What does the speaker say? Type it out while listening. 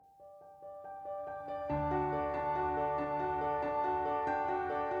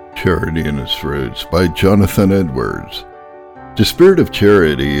Charity and Its Fruits by Jonathan Edwards. The spirit of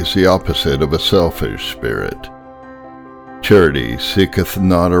charity is the opposite of a selfish spirit. Charity seeketh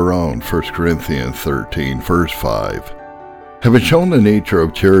not her own, 1 Corinthians 13, verse 5. Having shown the nature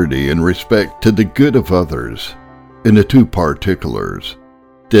of charity in respect to the good of others, in the two particulars,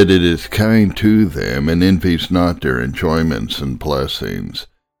 that it is kind to them and envies not their enjoyments and blessings,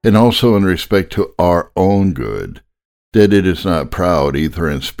 and also in respect to our own good, that it is not proud either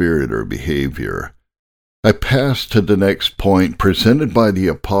in spirit or behavior. I pass to the next point presented by the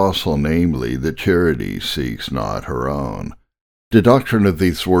apostle, namely, that charity seeks not her own. The doctrine of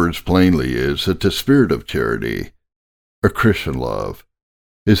these words plainly is that the spirit of charity, or Christian love,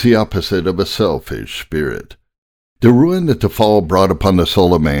 is the opposite of a selfish spirit. The ruin that the fall brought upon the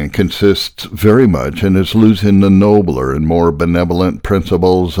soul of man consists very much in his losing the nobler and more benevolent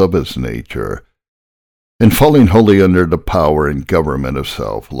principles of his nature, and falling wholly under the power and government of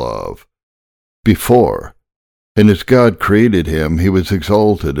self-love. Before, and as God created him, he was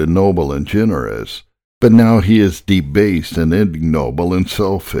exalted and noble and generous, but now he is debased and ignoble and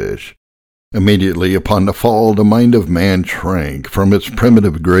selfish. Immediately upon the fall, the mind of man shrank from its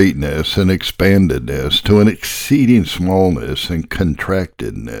primitive greatness and expandedness to an exceeding smallness and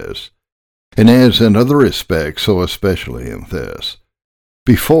contractedness, and as in other respects, so especially in this.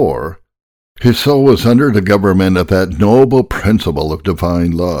 Before, his soul was under the government of that noble principle of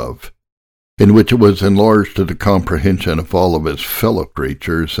divine love, in which it was enlarged to the comprehension of all of its fellow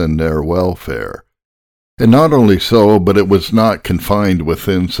creatures and their welfare. And not only so, but it was not confined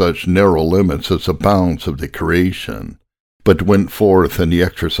within such narrow limits as the bounds of the creation, but went forth in the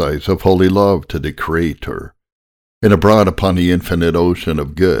exercise of holy love to the Creator, and abroad upon the infinite ocean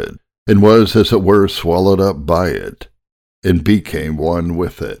of good, and was, as it were, swallowed up by it, and became one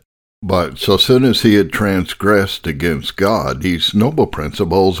with it. But so soon as he had transgressed against God, these noble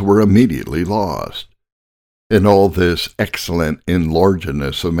principles were immediately lost, and all this excellent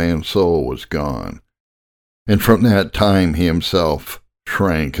enlargedness of man's soul was gone. And from that time he himself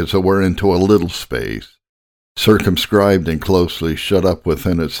shrank, as it were, into a little space, circumscribed and closely shut up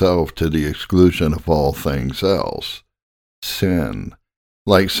within itself to the exclusion of all things else. Sin,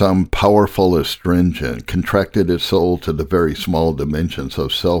 like some powerful astringent, contracted his soul to the very small dimensions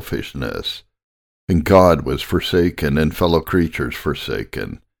of selfishness, and God was forsaken and fellow creatures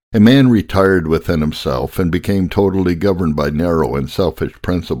forsaken, and man retired within himself and became totally governed by narrow and selfish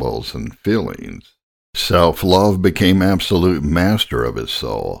principles and feelings. Self-love became absolute master of his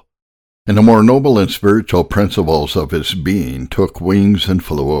soul, and the more noble and spiritual principles of his being took wings and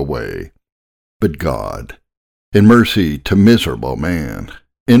flew away. But God, in mercy to miserable man,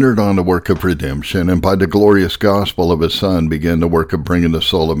 entered on the work of redemption, and by the glorious gospel of his Son began the work of bringing the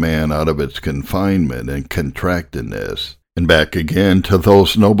soul of man out of its confinement and contractedness, and back again to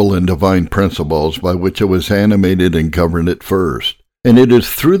those noble and divine principles by which it was animated and governed at first. And it is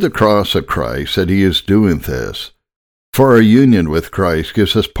through the cross of Christ that he is doing this, for our union with Christ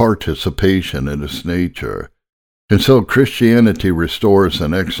gives us participation in his nature. And so Christianity restores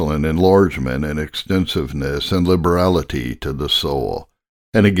an excellent enlargement and extensiveness and liberality to the soul,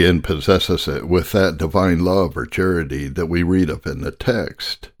 and again possesses it with that divine love or charity that we read of in the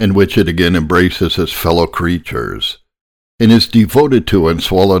text, in which it again embraces its fellow creatures, and is devoted to and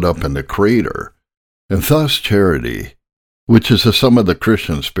swallowed up in the Creator. And thus charity, which is the sum of the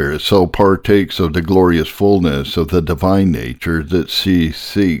Christian spirit, so partakes of the glorious fullness of the divine nature that she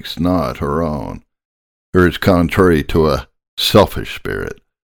seeks not her own, or is contrary to a selfish spirit.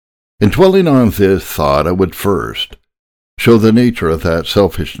 In dwelling on this thought, I would first show the nature of that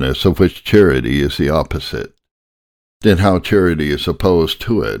selfishness of which charity is the opposite, then how charity is opposed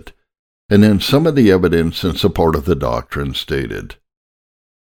to it, and then some of the evidence in support of the doctrine stated.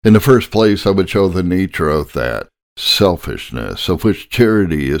 In the first place, I would show the nature of that selfishness of which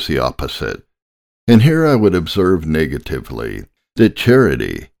charity is the opposite, and here I would observe negatively that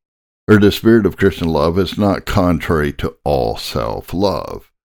charity, or the spirit of Christian love, is not contrary to all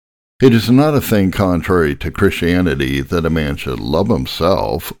self-love. It is not a thing contrary to Christianity that a man should love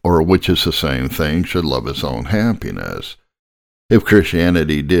himself, or, which is the same thing, should love his own happiness. If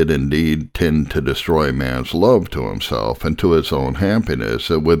Christianity did indeed tend to destroy man's love to himself and to his own happiness,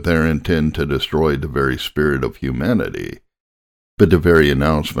 it would therein tend to destroy the very spirit of humanity. But the very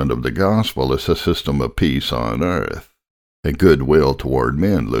announcement of the gospel is a system of peace on earth, and goodwill toward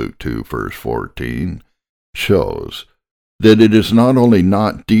men, Luke 2, verse 14, shows that it is not only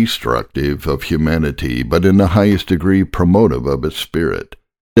not destructive of humanity, but in the highest degree promotive of its spirit,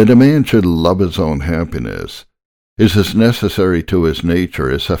 that a man should love his own happiness, is as necessary to his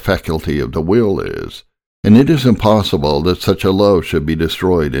nature as a faculty of the will is, And it is impossible that such a love should be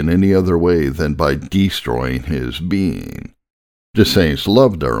destroyed in any other way than by destroying his being. The saints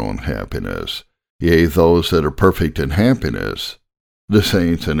love their own happiness, yea, those that are perfect in happiness. The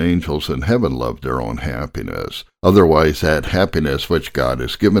saints and angels in heaven love their own happiness. Otherwise, that happiness which God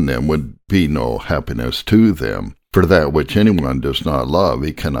has given them would be no happiness to them. For that which anyone does not love,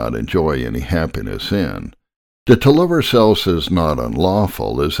 he cannot enjoy any happiness in. That to love ourselves is not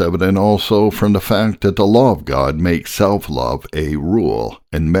unlawful is evident also from the fact that the law of God makes self-love a rule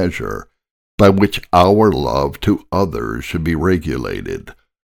and measure by which our love to others should be regulated.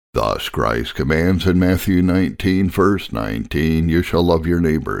 Thus Christ commands in Matthew 19, verse 19, "You shall love your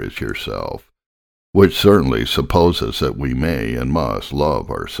neighbor as yourself," which certainly supposes that we may and must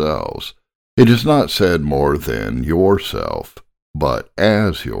love ourselves. It is not said more than yourself, but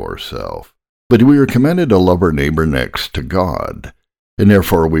as yourself. But we are commanded to love our neighbor next to God, and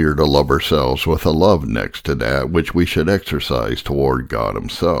therefore we are to love ourselves with a love next to that which we should exercise toward God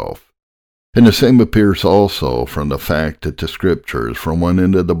himself. And the same appears also from the fact that the Scriptures, from one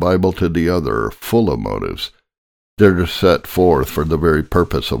end of the Bible to the other, are full of motives that are set forth for the very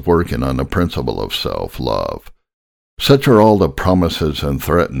purpose of working on the principle of self-love. Such are all the promises and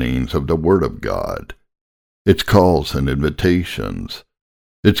threatenings of the Word of God, its calls and invitations,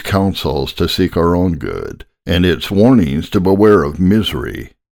 its counsels to seek our own good, and its warnings to beware of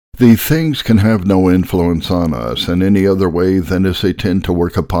misery. These things can have no influence on us in any other way than as they tend to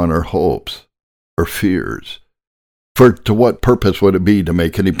work upon our hopes or fears. For to what purpose would it be to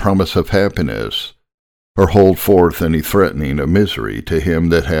make any promise of happiness, or hold forth any threatening of misery to him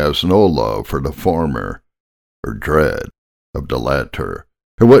that has no love for the former, or dread of the latter?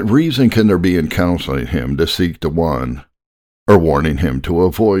 Or what reason can there be in counseling him to seek the one, or warning him to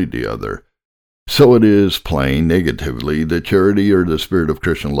avoid the other? So it is plain negatively that charity or the spirit of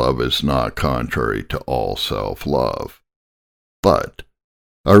Christian love is not contrary to all self-love. But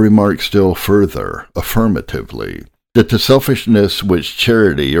I remark still further, affirmatively, that the selfishness which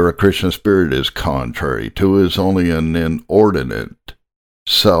charity or a Christian spirit is contrary to is only an inordinate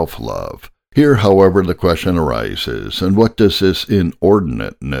self-love. Here, however, the question arises, in what does this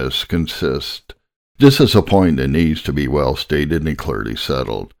inordinateness consist? This is a point that needs to be well stated and clearly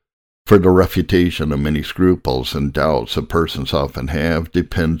settled, for the refutation of many scruples and doubts that persons often have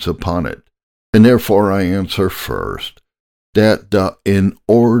depends upon it. And therefore I answer first, that the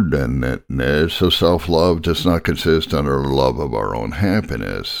inordinateness of self-love does not consist in our love of our own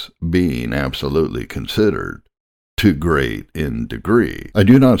happiness, being absolutely considered too great in degree. I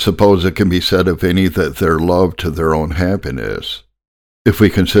do not suppose it can be said of any that their love to their own happiness, if we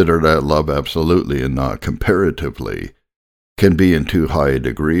consider that love absolutely and not comparatively, can be in too high a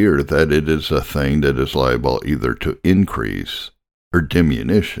degree, or that it is a thing that is liable either to increase or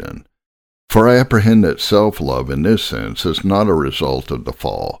diminution. For I apprehend that self-love in this sense is not a result of the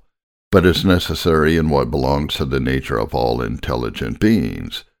fall, but is necessary in what belongs to the nature of all intelligent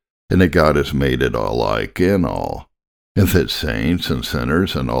beings, and that God has made it alike in all, and that saints and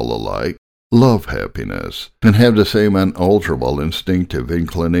sinners and all alike love happiness, and have the same unalterable instinctive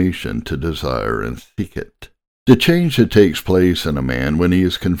inclination to desire and seek it. The change that takes place in a man when he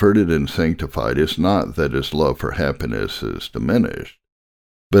is converted and sanctified is not that his love for happiness is diminished,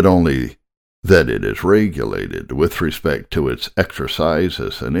 but only that it is regulated with respect to its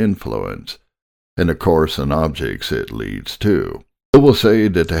exercises and influence, and the course and objects it leads to. I will say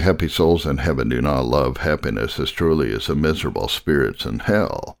that the happy souls in heaven do not love happiness as truly as the miserable spirits in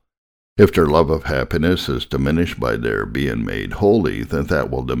hell. If their love of happiness is diminished by their being made holy, then that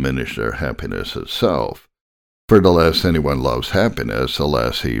will diminish their happiness itself. For the less anyone loves happiness, the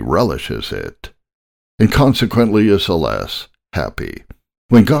less he relishes it, and consequently is the less happy.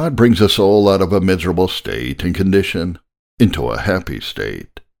 When God brings a soul out of a miserable state and condition into a happy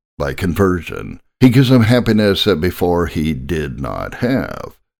state, by conversion, he gives him happiness that before he did not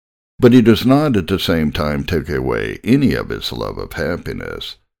have. But he does not at the same time take away any of his love of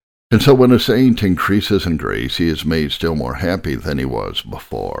happiness. And so when a saint increases in grace, he is made still more happy than he was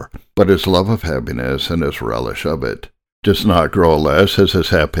before. But his love of happiness and his relish of it does not grow less as his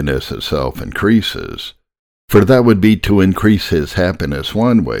happiness itself increases. For that would be to increase his happiness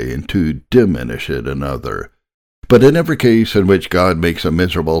one way and to diminish it another. But in every case in which God makes a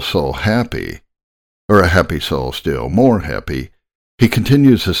miserable soul happy, or a happy soul still more happy, he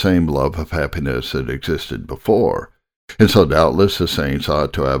continues the same love of happiness that existed before. And so doubtless the saints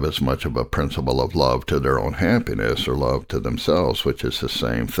ought to have as much of a principle of love to their own happiness or love to themselves, which is the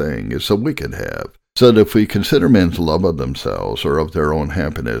same thing, as the wicked have. So that if we consider men's love of themselves or of their own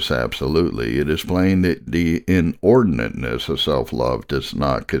happiness absolutely, it is plain that the inordinateness of self-love does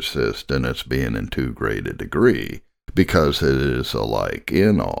not consist in its being in too great a degree, because it is alike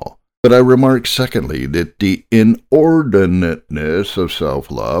in all. But I remark secondly that the inordinateness of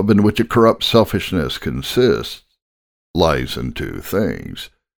self-love, in which a corrupt selfishness consists, lies in two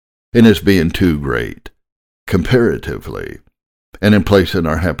things, in its being too great, comparatively, and in placing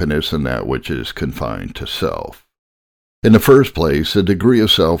our happiness in that which is confined to self. In the first place, the degree of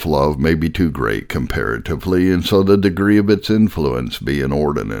self-love may be too great comparatively, and so the degree of its influence be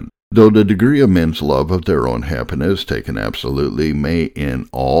inordinate. Though the degree of men's love of their own happiness, taken absolutely, may in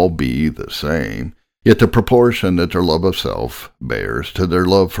all be the same, yet the proportion that their love of self bears to their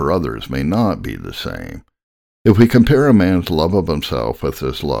love for others may not be the same. If we compare a man's love of himself with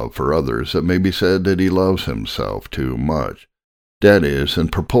his love for others, it may be said that he loves himself too much. That is, in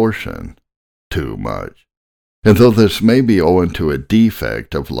proportion, too much. And though this may be owing to a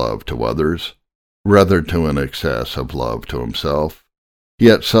defect of love to others, rather to an excess of love to himself,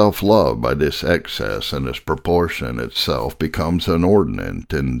 yet self-love by this excess and this proportion itself becomes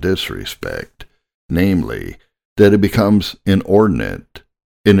inordinate in this respect, namely, that it becomes inordinate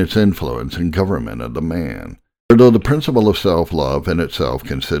in its influence and government of the man. For though the principle of self-love in itself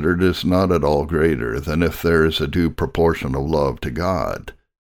considered is not at all greater than if there is a due proportion of love to God,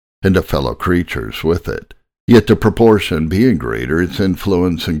 and to fellow creatures with it, yet the proportion being greater, its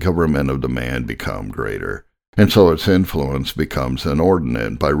influence and government of the man become greater. And so its influence becomes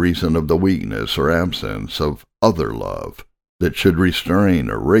inordinate by reason of the weakness or absence of other love that should restrain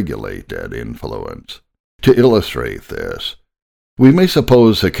or regulate that influence. To illustrate this, we may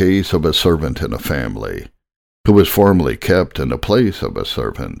suppose the case of a servant in a family, who was formerly kept in the place of a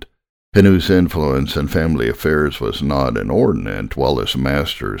servant, and whose influence in family affairs was not inordinate, while his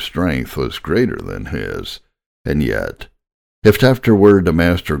master's strength was greater than his. And yet, if afterward the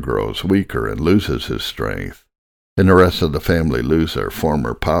master grows weaker and loses his strength, and the rest of the family lose their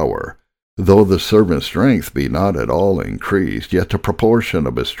former power, though the servant's strength be not at all increased, yet the proportion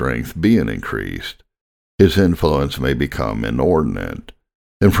of his strength being increased, his influence may become inordinate,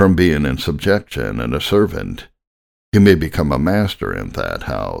 and from being in subjection and a servant, he may become a master in that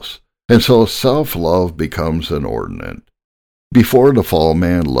house, and so self-love becomes inordinate. Before the fall,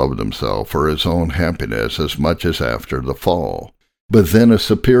 man loved himself for his own happiness as much as after the fall. But then a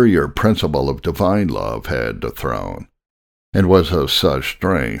superior principle of divine love had the throne, and was of such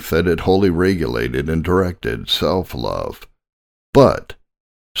strength that it wholly regulated and directed self-love. But,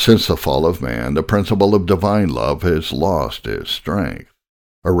 since the fall of man, the principle of divine love has lost its strength,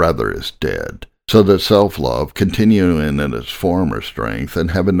 or rather is dead, so that self-love, continuing in its former strength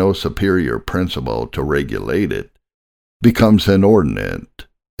and having no superior principle to regulate it, becomes inordinate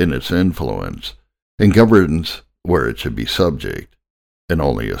in its influence, and governs where it should be subject, and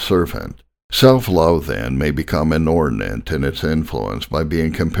only a servant. Self-love, then, may become inordinate in its influence by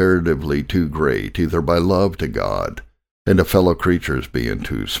being comparatively too great, either by love to God, and to fellow creatures being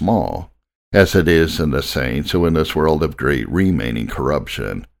too small, as it is in the saints who in this world have great remaining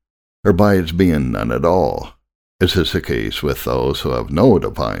corruption, or by its being none at all, as is the case with those who have no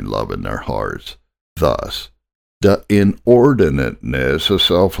divine love in their hearts. Thus, the inordinateness of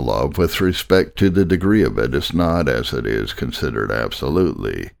self-love with respect to the degree of it is not as it is considered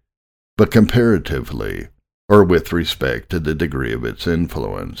absolutely, but comparatively, or with respect to the degree of its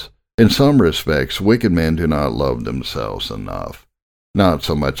influence. In some respects, wicked men do not love themselves enough, not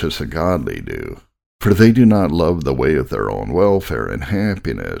so much as the godly do, for they do not love the way of their own welfare and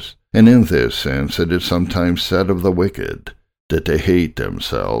happiness, and in this sense it is sometimes said of the wicked that they hate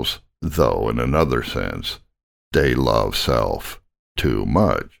themselves, though in another sense they love self too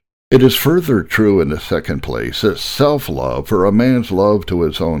much. It is further true in the second place that self-love, or a man's love to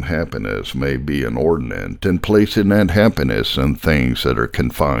his own happiness, may be inordinate in placing that happiness in things that are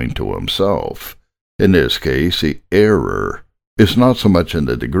confined to himself. In this case, the error is not so much in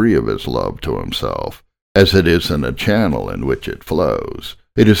the degree of his love to himself, as it is in the channel in which it flows.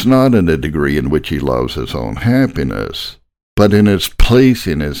 It is not in the degree in which he loves his own happiness, but in its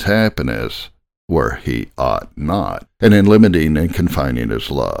placing his happiness where he ought not, and in limiting and confining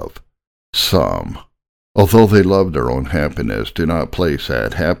his love. Some, although they love their own happiness, do not place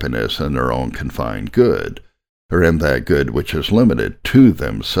that happiness in their own confined good, or in that good which is limited to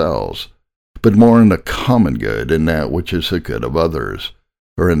themselves, but more in the common good, in that which is the good of others,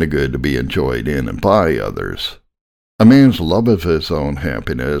 or in the good to be enjoyed in and by others. A man's love of his own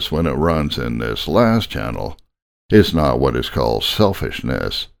happiness, when it runs in this last channel, is not what is called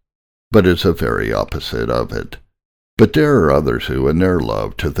selfishness, but is the very opposite of it, But there are others who, in their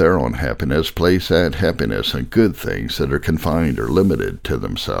love to their own happiness, place that happiness in good things that are confined or limited to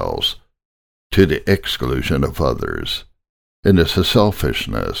themselves, to the exclusion of others. And this is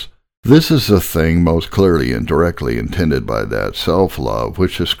selfishness. This is the thing most clearly and directly intended by that self-love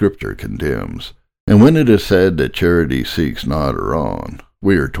which the Scripture condemns. And when it is said that charity seeks not her own,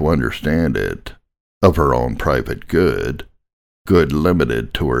 we are to understand it of her own private good, good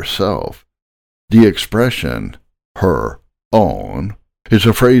limited to herself. The expression, her own, is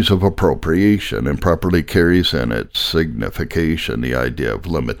a phrase of appropriation and properly carries in its signification the idea of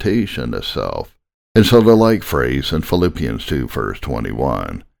limitation to self. And so the like phrase in Philippians 2 verse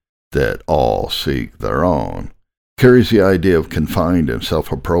 21, that all seek their own, carries the idea of confined and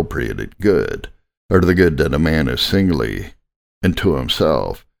self-appropriated good, or the good that a man is singly and to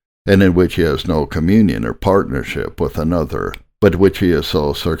himself, and in which he has no communion or partnership with another, but which he is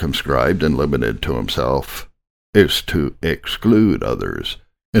so circumscribed and limited to himself is to exclude others.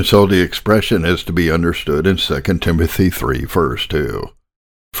 And so the expression is to be understood in 2 Timothy 3 verse 2.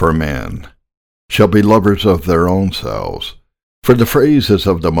 For men shall be lovers of their own selves. For the phrase is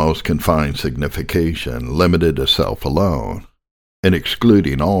of the most confined signification, limited to self alone, and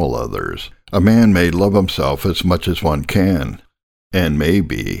excluding all others. A man may love himself as much as one can, and may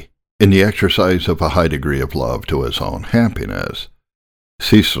be, in the exercise of a high degree of love to his own happiness,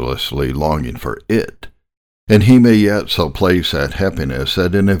 ceaselessly longing for it, and he may yet so place that happiness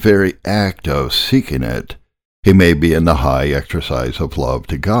that in the very act of seeking it, he may be in the high exercise of love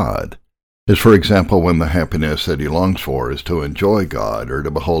to God, as for example when the happiness that he longs for is to enjoy God, or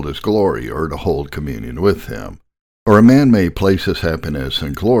to behold his glory, or to hold communion with him. Or a man may place his happiness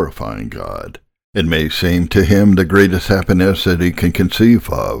in glorifying God. It may seem to him the greatest happiness that he can conceive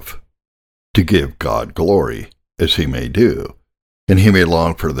of, to give God glory, as he may do, and he may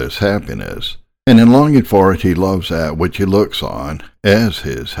long for this happiness, and in longing for it he loves that which he looks on as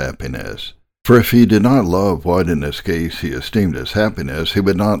his happiness. For if he did not love what in this case he esteemed as happiness, he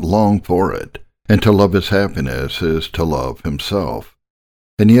would not long for it, and to love his happiness is to love himself.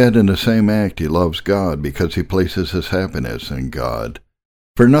 And yet in the same act he loves God because he places his happiness in God.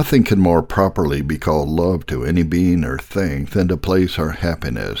 For nothing can more properly be called love to any being or thing than to place our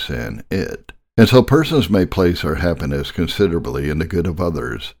happiness in it. And so persons may place their happiness considerably in the good of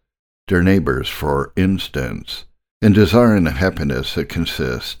others, their neighbors for instance, in desiring a happiness that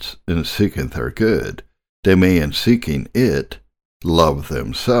consists in seeking their good. They may in seeking it love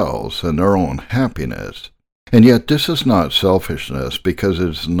themselves and their own happiness. And yet this is not selfishness because it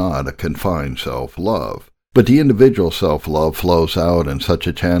is not a confined self-love. But the individual self-love flows out in such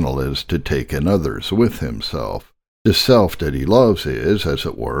a channel as to take in others with himself. The self that he loves is, as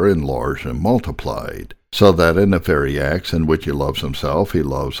it were, enlarged and multiplied, so that in the very acts in which he loves himself, he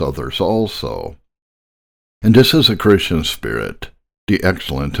loves others also. And this is a Christian spirit, the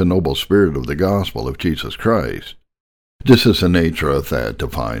excellent and noble spirit of the gospel of Jesus Christ. This is the nature of that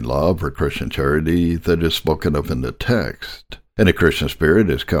divine love or Christian charity that is spoken of in the text. And a Christian spirit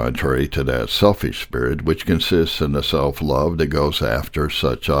is contrary to that selfish spirit which consists in the self-love that goes after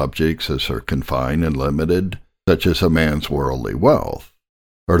such objects as are confined and limited, such as a man's worldly wealth,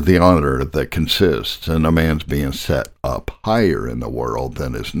 or the honor that consists in a man's being set up higher in the world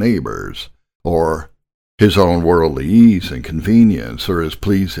than his neighbors, or his own worldly ease and convenience, or his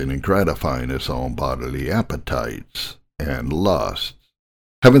pleasing and gratifying his own bodily appetites and lusts.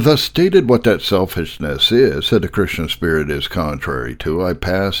 Having thus stated what that selfishness is that a Christian spirit is contrary to, I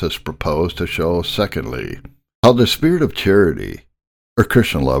pass as proposed to show, secondly, how the spirit of charity, or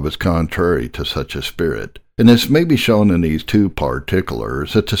Christian love, is contrary to such a spirit. And this may be shown in these two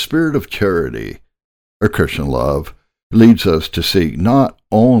particulars, that the spirit of charity, or Christian love, leads us to seek not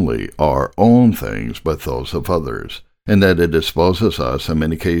only our own things, but those of others, and that it disposes us in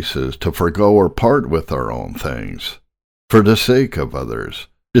many cases to forego or part with our own things, for the sake of others.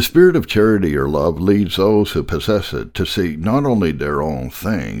 The spirit of charity or love leads those who possess it to seek not only their own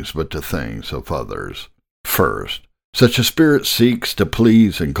things, but the things of others. First, such a spirit seeks to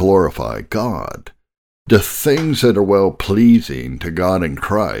please and glorify God. The things that are well-pleasing to God in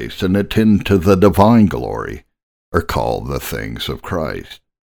Christ and attend to the divine glory are called the things of Christ,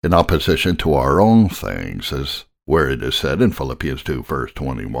 in opposition to our own things, as where it is said in Philippians 2 verse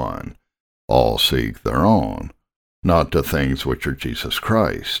 21, all seek their own, not the things which are Jesus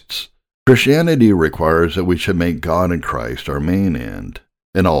Christ's. Christianity requires that we should make God and Christ our main end,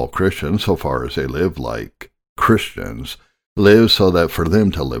 and all Christians, so far as they live like Christians, live so that for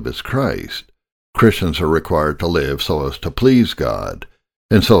them to live is Christ. Christians are required to live so as to please God,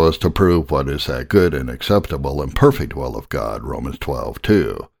 and so as to prove what is that good and acceptable and perfect will of God, Romans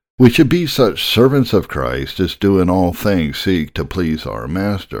 12:2. We should be such servants of Christ as do in all things seek to please our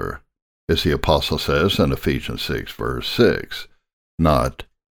Master, as the Apostle says in Ephesians 6, verse 6, not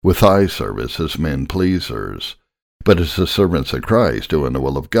with eye service as men pleasers, but as the servants of Christ doing the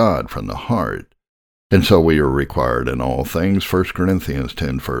will of God from the heart. And so we are required in all things, 1 Corinthians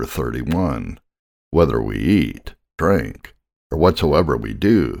 10, verse 31, whether we eat, drink, or whatsoever we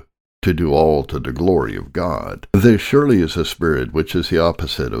do, to do all to the glory of God. This surely is a spirit which is the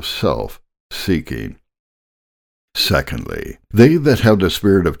opposite of self-seeking. Secondly, they that have the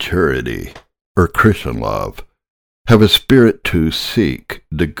spirit of charity, or Christian love, have a spirit to seek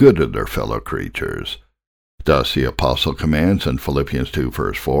the good of their fellow creatures. Thus the Apostle commands in Philippians 2,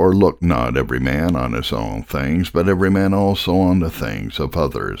 verse 4, look not every man on his own things, but every man also on the things of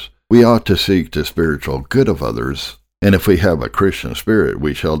others. We ought to seek the spiritual good of others, and if we have a Christian spirit,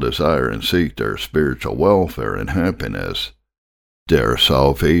 we shall desire and seek their spiritual welfare and happiness, their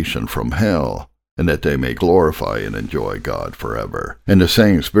salvation from hell, and that they may glorify and enjoy God forever. And the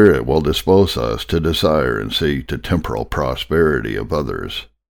same spirit will dispose us to desire and seek the temporal prosperity of others.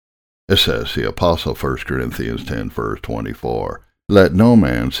 It says the Apostle 1 Corinthians 10, verse 24, let no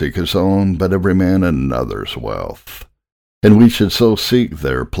man seek his own, but every man another's wealth. And we should so seek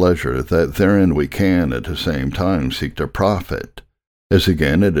their pleasure that therein we can at the same time seek their profit, as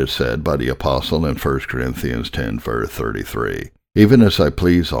again it is said by the Apostle in 1 Corinthians 10, verse 33, even as I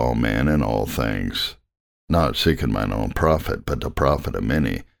please all men in all things, not seeking mine own profit, but the profit of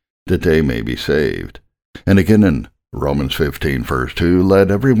many, that they may be saved. And again in Romans 15, verse 2, let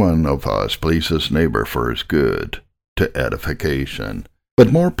every one of us please his neighbor for his good, to edification.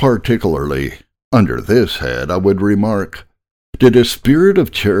 But more particularly, under this head, I would remark that a spirit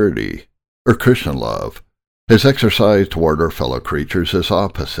of charity, or Christian love, is exercised toward our fellow creatures is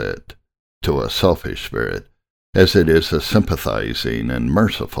opposite to a selfish spirit, as it is a sympathizing and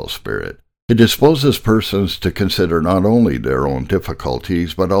merciful spirit. It disposes persons to consider not only their own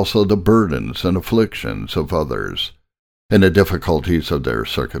difficulties, but also the burdens and afflictions of others, and the difficulties of their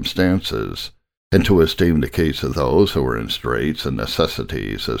circumstances, and to esteem the case of those who are in straits and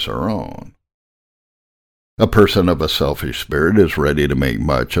necessities as their own. A person of a selfish spirit is ready to make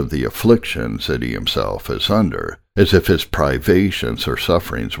much of the afflictions that he himself is under, as if his privations or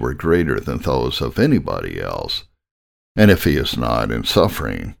sufferings were greater than those of anybody else. And if he is not in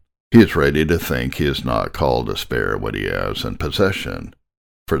suffering, he is ready to think he is not called to spare what he has in possession,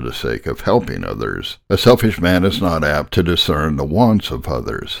 for the sake of helping others. A selfish man is not apt to discern the wants of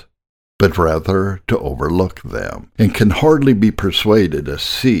others, but rather to overlook them, and can hardly be persuaded to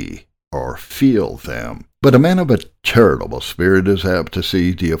see or feel them. But a man of a charitable spirit is apt to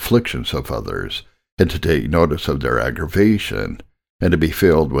see the afflictions of others, and to take notice of their aggravation, and to be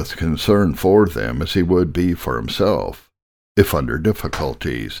filled with concern for them as he would be for himself, if under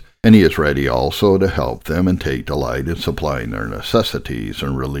difficulties, and he is ready also to help them and take delight in supplying their necessities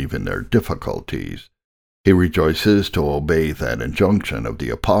and relieving their difficulties. He rejoices to obey that injunction of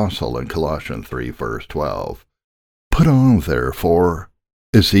the Apostle in Colossians 3, verse 12. Put on, therefore,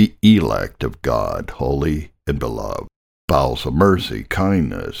 as the elect of God, holy and beloved, bowels of mercy,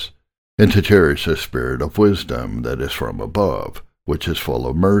 kindness, and to cherish the spirit of wisdom that is from above, which is full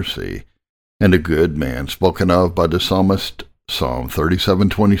of mercy, and a good man spoken of by the psalmist, Psalm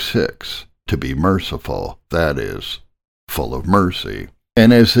 37:26, to be merciful, that is, full of mercy.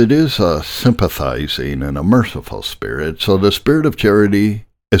 And as it is a sympathizing and a merciful spirit, so the spirit of charity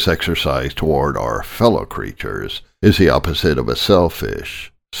is exercised toward our fellow creatures, is the opposite of a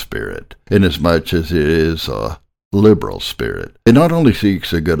selfish spirit, inasmuch as it is a liberal spirit. It not only seeks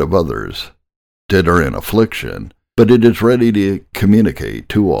the good of others that are in affliction, but it is ready to communicate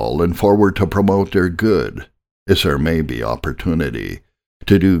to all and forward to promote their good, as there may be opportunity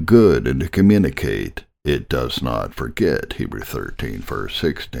to do good and to communicate. It does not forget, Hebrews 13, verse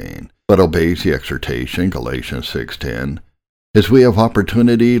 16, but obeys the exhortation, Galatians 6:10, as we have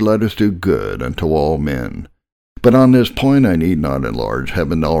opportunity, let us do good unto all men. But on this point I need not enlarge,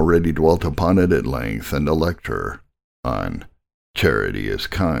 having already dwelt upon it at length in the lecture on Charity is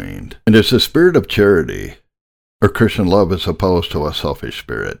Kind. And as the spirit of charity, or Christian love, is opposed to a selfish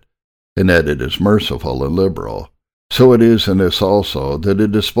spirit, in that it is merciful and liberal, so it is in this also that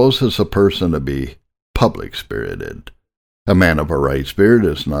it disposes a person to be public-spirited. A man of a right spirit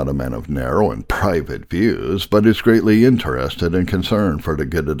is not a man of narrow and private views, but is greatly interested and concerned for the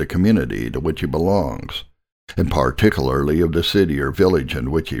good of the community to which he belongs, and particularly of the city or village in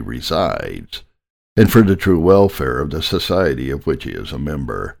which he resides, and for the true welfare of the society of which he is a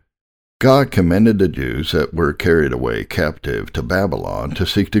member. God commended the Jews that were carried away captive to Babylon to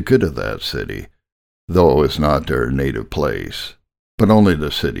seek the good of that city, though it was not their native place, but only the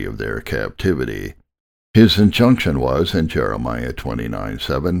city of their captivity. His injunction was in Jeremiah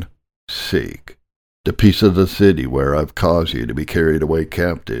 29:7, Seek the peace of the city where I've caused you to be carried away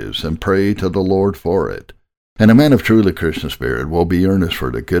captives, and pray to the Lord for it. And a man of truly Christian spirit will be earnest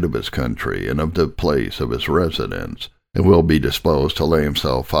for the good of his country and of the place of his residence, and will be disposed to lay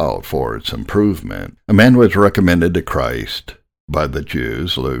himself out for its improvement. A man who is recommended to Christ by the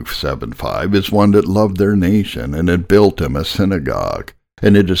Jews, Luke 7:5, is one that loved their nation and had built him a synagogue.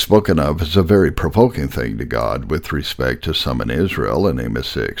 And it is spoken of as a very provoking thing to God with respect to some in Israel in Amos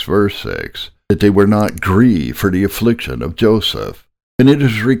 6:6, that they were not grieved for the affliction of Joseph. And it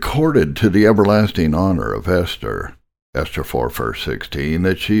is recorded to the everlasting honor of Esther, Esther 4:16,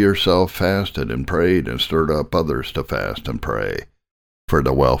 that she herself fasted and prayed and stirred up others to fast and pray for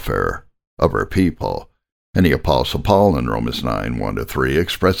the welfare of her people. And the Apostle Paul in Romans 9:1-3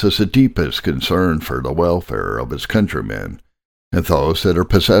 expresses the deepest concern for the welfare of his countrymen, and those that are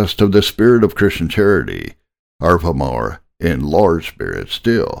possessed of the spirit of Christian charity are of a more enlarged spirit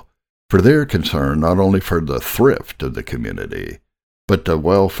still, for they are concerned not only for the thrift of the community, but the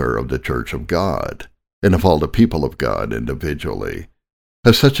welfare of the Church of God, and of all the people of God individually.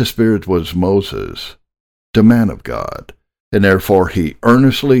 As such a spirit was Moses, the man of God, and therefore he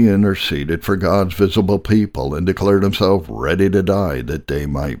earnestly interceded for God's visible people and declared himself ready to die that they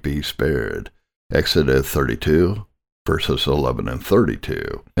might be spared. Exodus 32, verses 11 and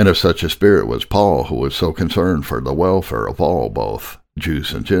 32. And of such a spirit was Paul, who was so concerned for the welfare of all, both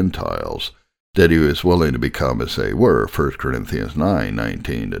Jews and Gentiles, that he was willing to become as they were, 1 Corinthians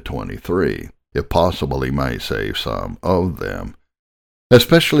 9:19-23. If possible, he might save some of them.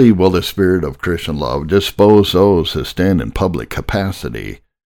 Especially will the spirit of Christian love dispose those that stand in public capacity,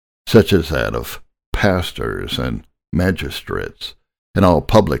 such as that of pastors and magistrates, and all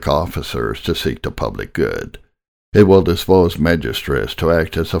public officers to seek the public good. It will dispose magistrates to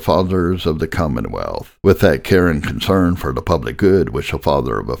act as the fathers of the commonwealth, with that care and concern for the public good which a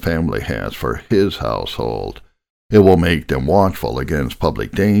father of a family has for his household. It will make them watchful against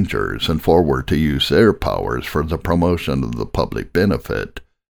public dangers and forward to use their powers for the promotion of the public benefit,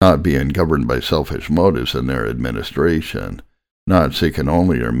 not being governed by selfish motives in their administration, not seeking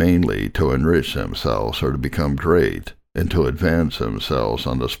only or mainly to enrich themselves or to become great, and to advance themselves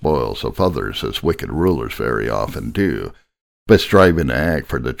on the spoils of others, as wicked rulers very often do, but striving to act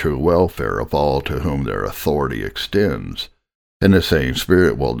for the true welfare of all to whom their authority extends. And the same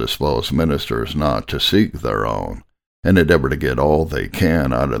spirit will dispose ministers not to seek their own, and endeavor to get all they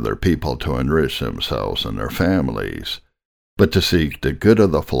can out of their people to enrich themselves and their families, but to seek the good of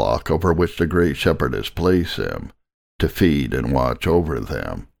the flock over which the great shepherd has placed them, to feed and watch over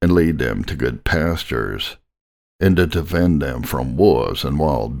them, and lead them to good pastures, and to defend them from wolves and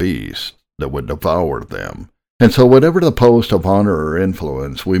wild beasts that would devour them. And so whatever the post of honor or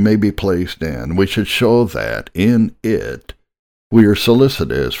influence we may be placed in, we should show that, in it, we are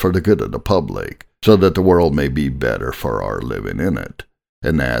solicitous for the good of the public, so that the world may be better for our living in it,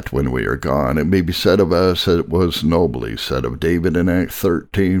 and that, when we are gone, it may be said of us as it was nobly said of David in Acts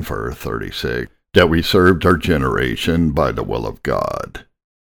 13:36, that we served our generation by the will of God.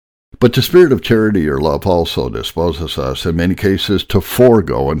 But the spirit of charity or love also disposes us in many cases to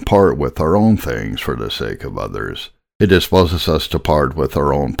forego and part with our own things for the sake of others. It disposes us to part with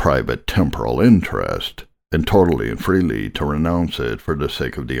our own private temporal interest, and totally and freely to renounce it for the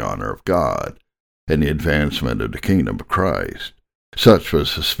sake of the honor of God and the advancement of the kingdom of Christ. Such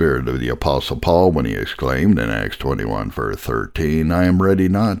was the spirit of the Apostle Paul when he exclaimed in Acts 21:13, I am ready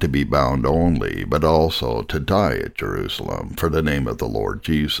not to be bound only, but also to die at Jerusalem for the name of the Lord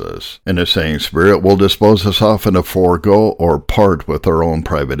Jesus. And the same spirit will dispose us often to forego or part with our own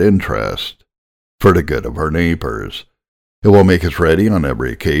private interest for the good of our neighbors. It will make us ready on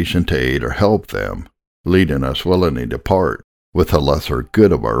every occasion to aid or help them, leading us willingly to part with a lesser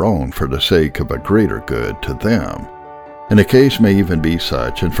good of our own for the sake of a greater good to them. And the case may even be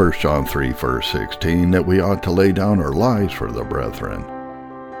such in 1 John 3:16 that we ought to lay down our lives for the brethren.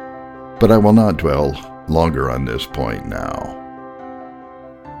 But I will not dwell longer on this point now.